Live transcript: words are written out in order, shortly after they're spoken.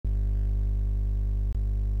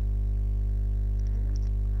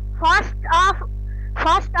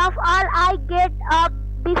of all, I get up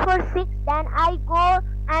before 6, then I go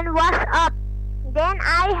and wash up. Then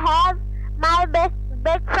I have my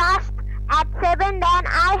breakfast at 7, then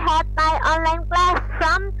I have my online class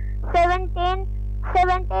from 7:10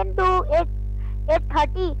 to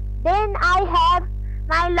 8:30. Then I have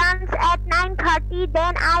my lunch at 9:30,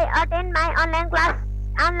 then I attend my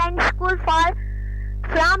online school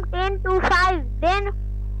from 10 to 5. Then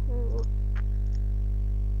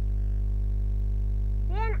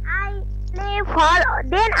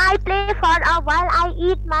I play for a while. I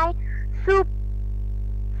eat my soup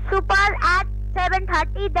super at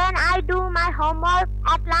 7:30. Then I do my homework.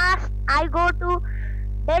 At last, I go to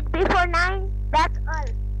bed before 9. That's all.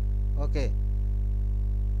 Okay.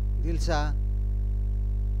 Dilsa.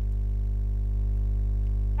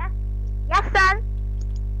 Yes, sir.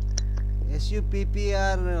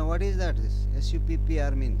 SUPPR, what is that?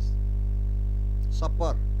 SUPPR means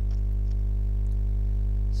supper.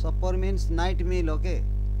 Supper means night meal, okay?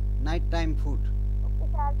 Night time food. Okay,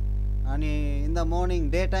 sir. And in the morning,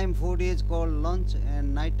 daytime food is called lunch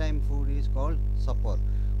and nighttime food is called supper.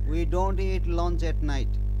 We don't eat lunch at night.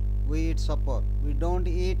 We eat supper. We don't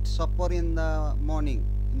eat supper in the morning,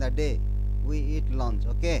 in the day. We eat lunch,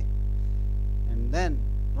 okay? And then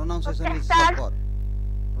pronunciation Okay, is sir. supper.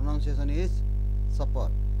 Pronunciation is supper.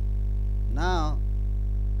 Now,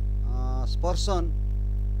 Sparsan.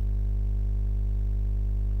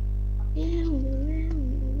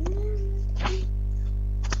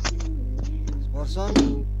 Sparsan.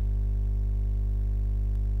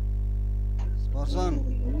 Sparsan.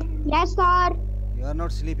 Yes, sir. You are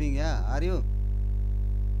not sleeping, yeah? Are you?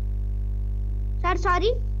 Sir,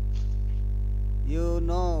 sorry. You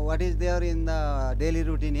know what is there in the daily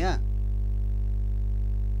routine, yeah?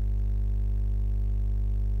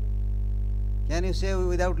 Can you say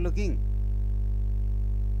without looking?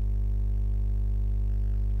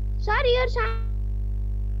 Sir, your sound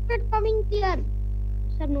not coming clear.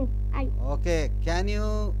 Sir, no. Okay, can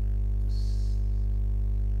you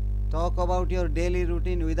talk about your daily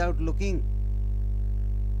routine without looking?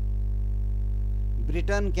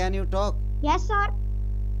 Britain, can you talk? Yes, sir.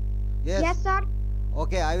 Yes. Yes, sir.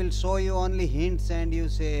 Okay, I will show you only hints and you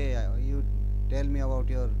say, you tell me about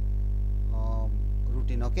your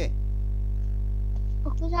routine, okay?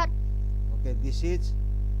 Okay, sir. Okay, this is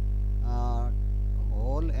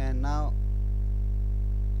whole, and now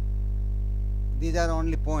these are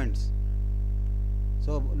only points.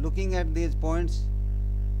 So looking at these points,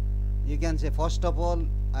 you can say, first of all,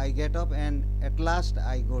 I get up and at last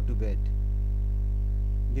I go to bed.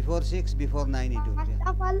 Before 6, before 9 it will be. First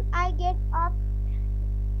of all, I get up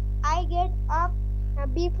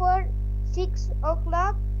before 6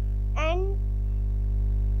 o'clock, and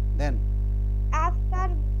Then after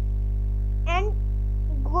and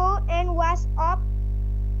go and wash up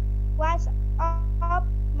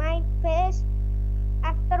my face.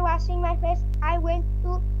 After washing my face, I went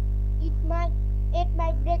to eat my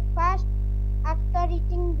breakfast. After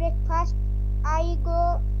eating breakfast, I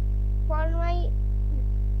go for my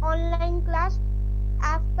online class.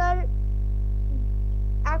 After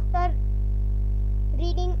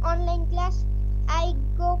reading online class, I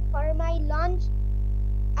go for my lunch.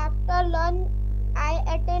 After lunch, I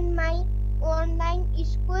attend my online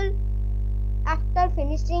school. After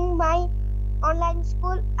finishing my online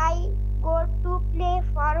school, I go to play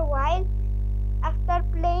for a while. After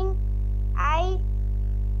playing, I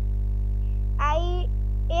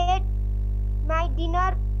ate my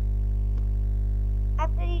dinner.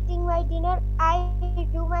 After eating my dinner, I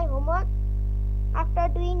do my homework. After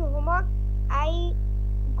doing homework, I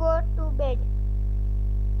go to bed.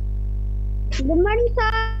 Good morning,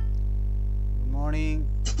 sir. good morning,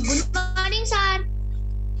 Good morning, sir.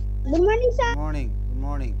 Good morning, sir. good morning, good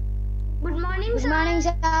morning. Good morning, sir. Good morning,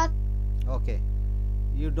 sir. Okay,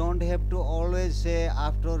 you don't have to always say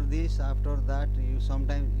after this, after that. You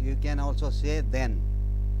sometimes you can also say then.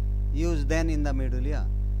 Use then in the middle, yeah.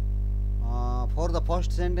 For the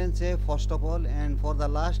first sentence say first of all, and for the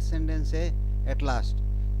last sentence say at last.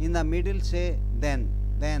 In the middle say then.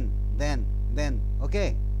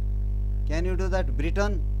 Okay, can you do that,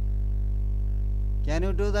 Britain? Can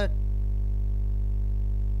you do that?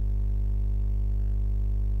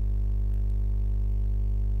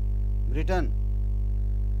 Britain?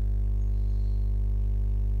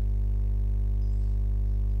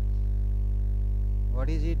 What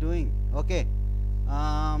is he doing? Okay,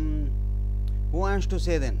 who wants to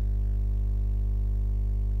say then?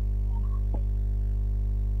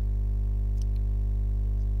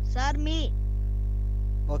 Sir, me.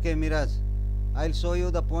 Okay, Miraj, I'll show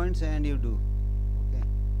you the points and you do. Okay.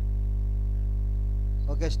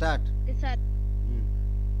 Okay, start. Sir.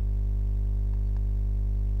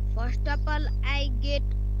 First of all, I get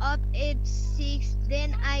up at 6,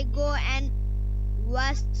 then I go and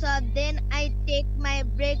wash up, then I take my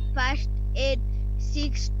breakfast at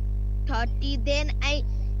 6:30, then I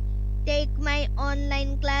take my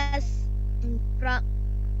online class from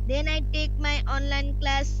then I take my online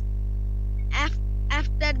class.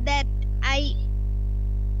 After that, I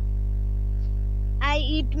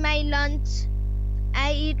eat my lunch.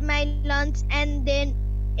 I eat my lunch and then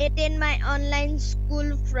attend my online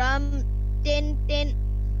school from 10:10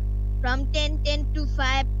 to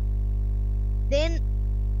 5. Then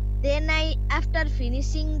I, after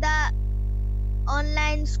finishing the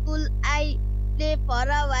online school, I play for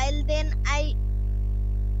a while. Then I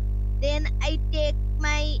take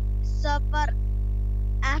my supper.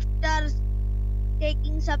 After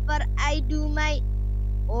taking supper, I do my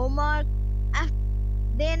homework.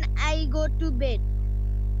 Then I go to bed.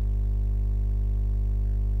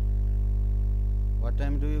 What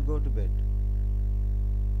time do you go to bed?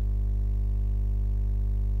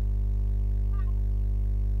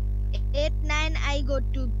 At 9 I go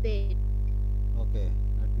to bed. Okay,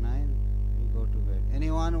 at 9 you go to bed.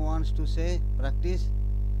 Anyone wants to say practice?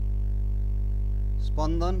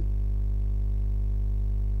 Spandan?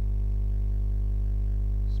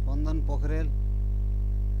 Spandan Pokhrel?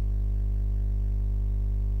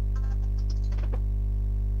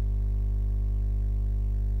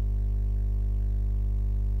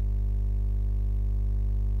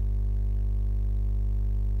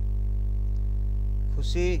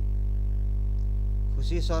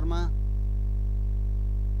 खुशी शर्मा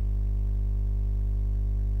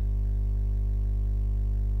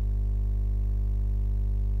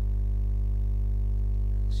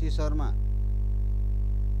खुशी Sharma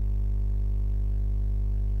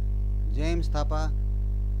James Thapa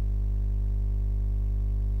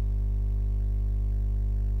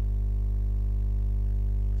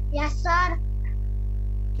Yes, sir.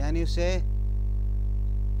 can you say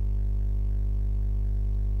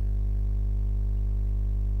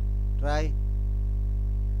try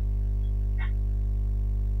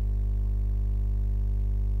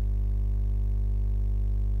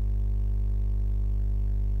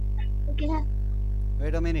Okay, sir.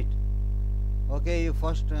 wait a minute okay you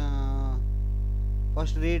first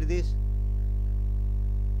read this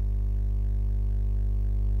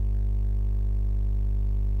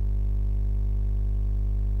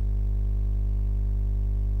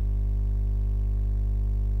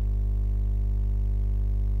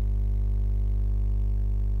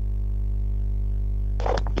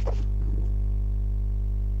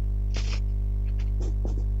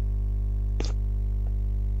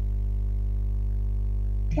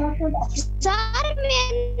Sir,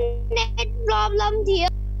 net problem here.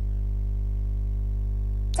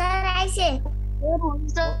 Sir, I say.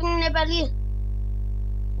 Nepali.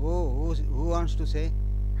 who wants to say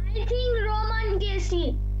I think Roman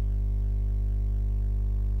Casey.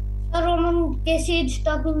 Sir, Roman Casey is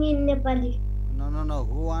talking in Nepali. no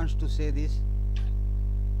who wants to say this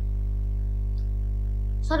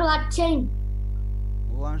Sir, what saying?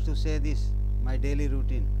 who wants to say this my daily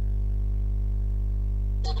routine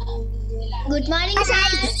Good morning, sir.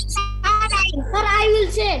 Sir, I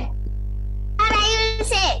will say. Sir, I will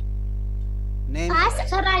say. name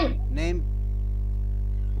Sir, name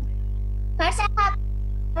First of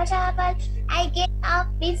all, I get up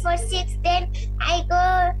before 6, then I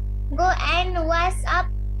go and wash up.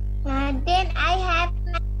 Then I have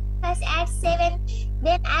my class at 7.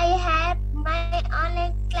 Then I have my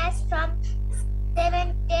online class from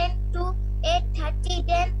 7:10 to 8:30.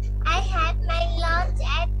 Then I have my lunch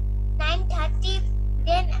at 9:30.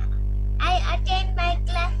 Then I attend my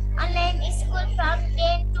class online school from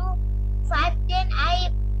 10 to 5. Then I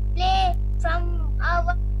play from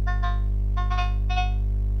our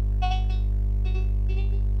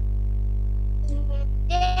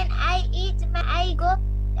then I eat my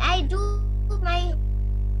I do my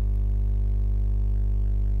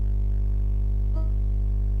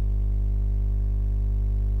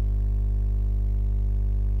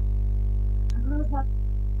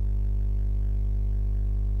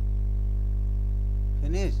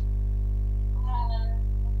finish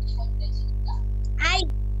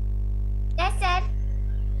yes, sir.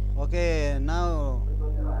 okay now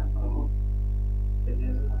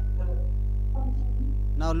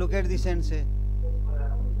look at this and say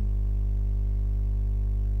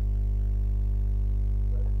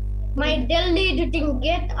My daily routine: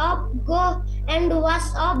 get up, go and wash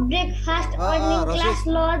up, breakfast, morning class,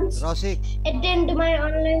 lunch, Rosik attend my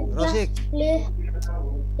online class. Rosik Play.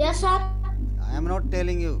 Yes, sir. I am not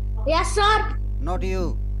telling you Yes, sir. not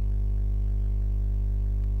you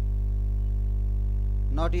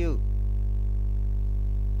Not you.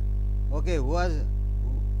 Okay, who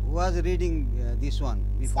was reading this one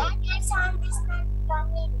before?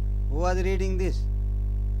 Who was reading this?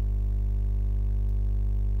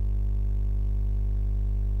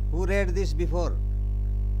 Who read this before?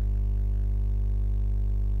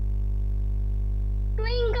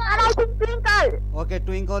 Twinkle. Okay,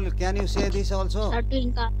 Twinkle, can you say this also?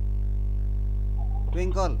 Twinkle.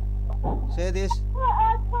 Twinkle, say this.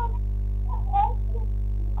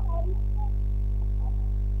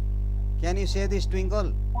 Can you say this,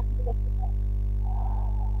 Twinkle?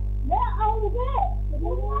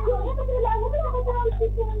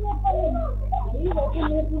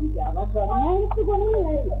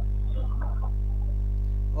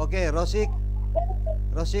 Okay, Rosik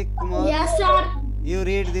Kumar, Yes, sir. you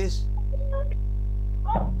read this.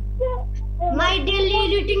 My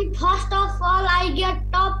daily routine. First of all, I get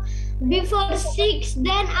up before 6.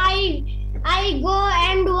 Then I go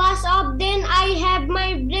and wash up. Then I have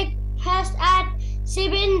my breakfast at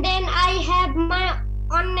 7. Then I have my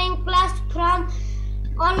online class from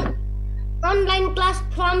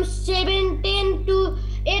 7:10 to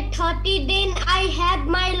 8:30. Then I had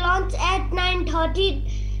my lunch at 9:30.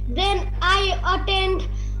 Then I attend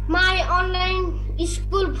my online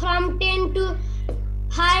school from 10 to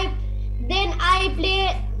 5. Then I play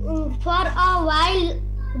for a while.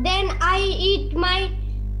 Then I eat my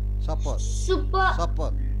Supper. super at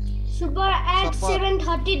Supper.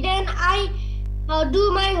 7:30. Then I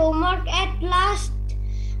do my homework. At last,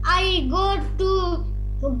 I go to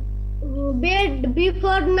bed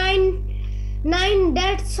before 9.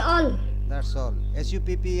 That's all. That's all.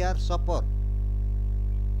 SUPPER, supper.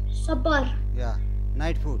 Supper. Yeah,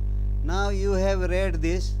 night food. Now you have read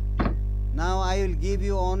this. Now I will give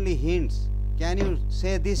you only hints. Can you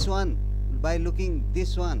say this one by looking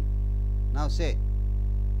this one? Now say.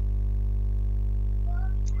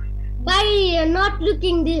 By not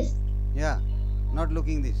looking this. Yeah, not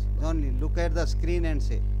looking this. Only look at the screen and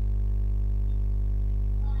say.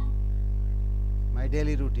 My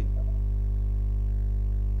daily routine.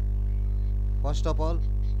 First of all,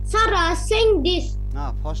 Sir, saying this.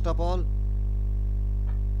 now first of all,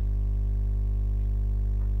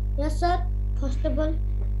 Yes, sir. First of all.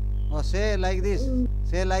 oh, say like this.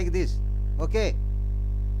 Say like this. Okay.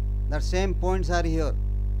 The same points are here.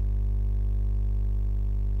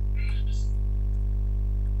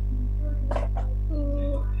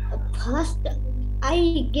 First,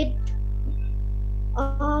 I get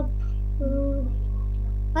up.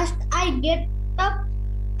 First, I get up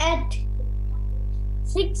at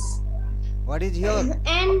 6 What is here?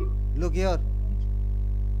 and Look here.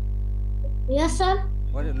 yes, sir.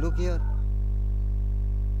 What? Look here.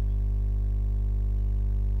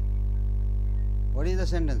 What is the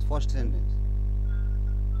sentence? First sentence.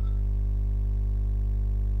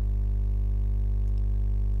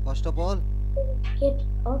 First of all, Get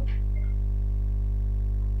up.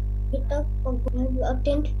 Get up.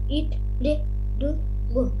 Attend. Eat. Play. Do.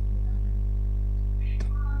 Go.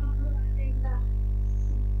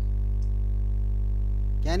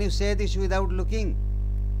 can you say this without looking?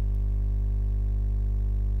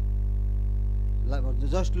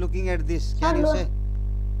 Just looking at this. Can you Hello. say?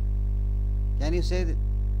 Can you say?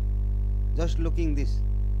 Just looking this.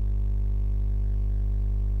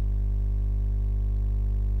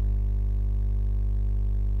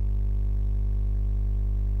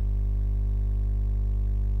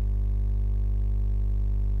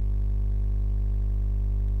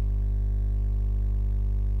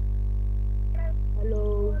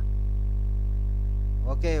 Hello.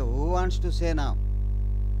 Okay, who wants to say now?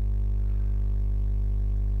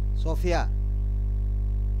 Sophia.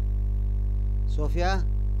 Sophia?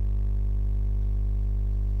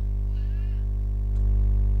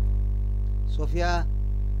 Sophia?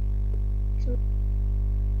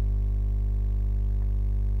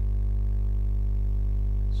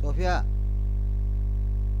 Sophia?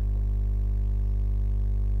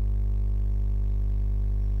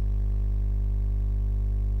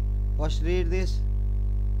 First read this.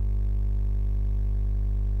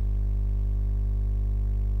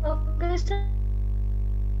 Okay, sir.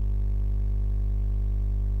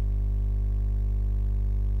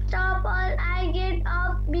 Stop all. I get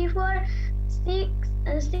up before 6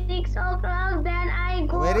 o'clock. Then I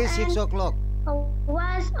go Where is 6 and o'clock?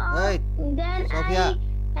 wash up. Wait, Then Sophia.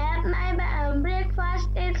 I have my breakfast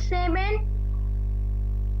at 7.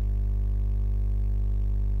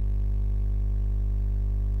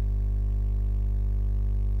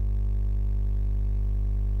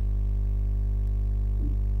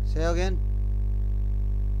 Say again.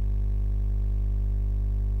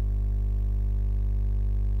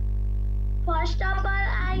 First of all,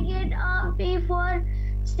 I get up before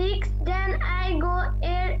 6. Then I go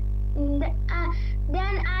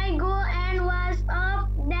and wash up.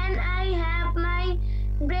 Then I have my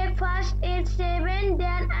breakfast at 7.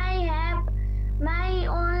 Then I have my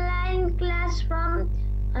online class from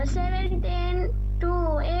 7:10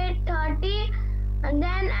 to 8:30. And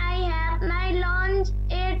then I have my lunch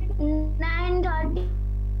at 9:30.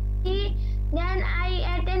 Then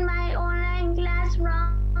I attend my online class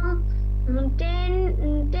from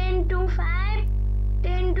 10 to 5.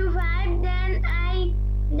 10 to 5.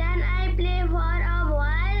 Then I play for a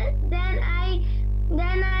while. Then I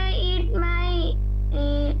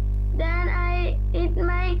eat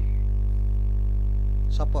my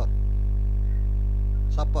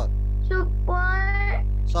Supper. super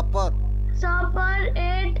Supper. supper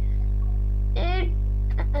at uh,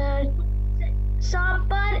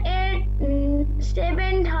 supper at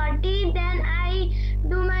 7:30. Then I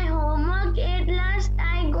do my homework. At last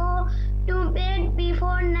I go to bed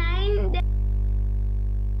before 9.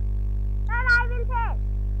 Sir, I will say.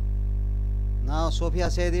 Now Sophia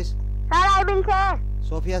say this. Sir, I will say.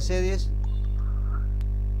 Sophia say this.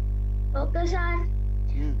 Okay, sir.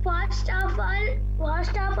 Hmm. First of all,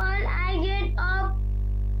 I get up.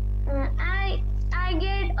 I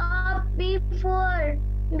get up before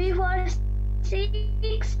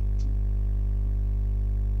 6.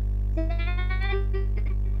 Then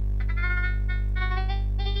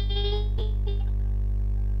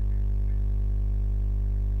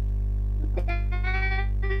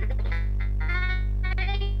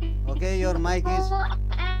Okay, your mic is.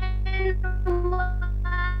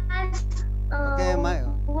 Okay,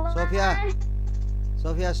 Sophia.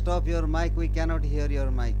 Sophia, stop your mic. We cannot hear your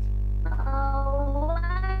mic.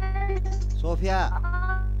 Sophia.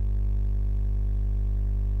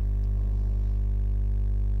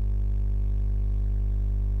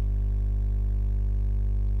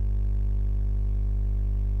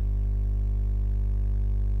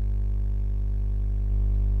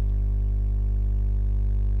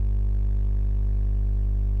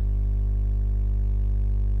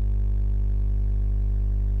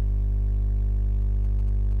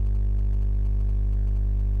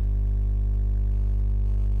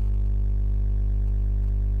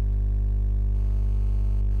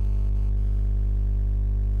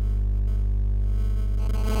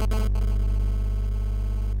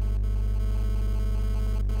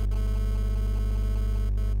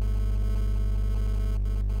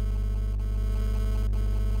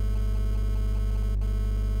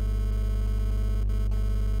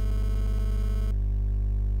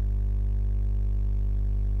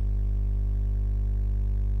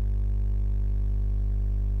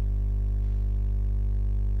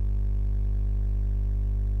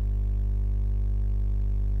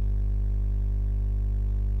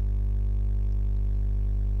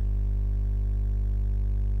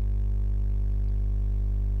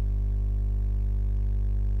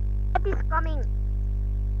 What is coming?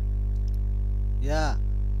 Yeah.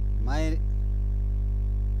 My.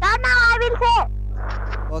 Sir, now I will say.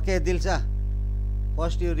 Okay, Dilsa.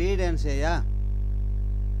 First you read and say, yeah.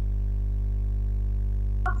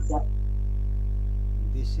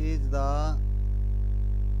 This is the.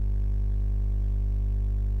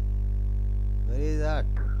 Where is that?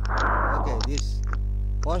 Okay, this.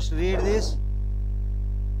 First read this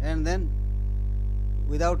and then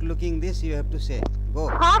without looking this you have to say. Go.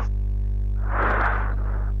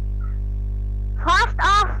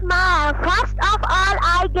 First of all,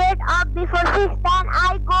 I get up before 6. Then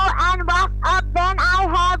I go and wash up. Then I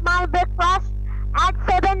have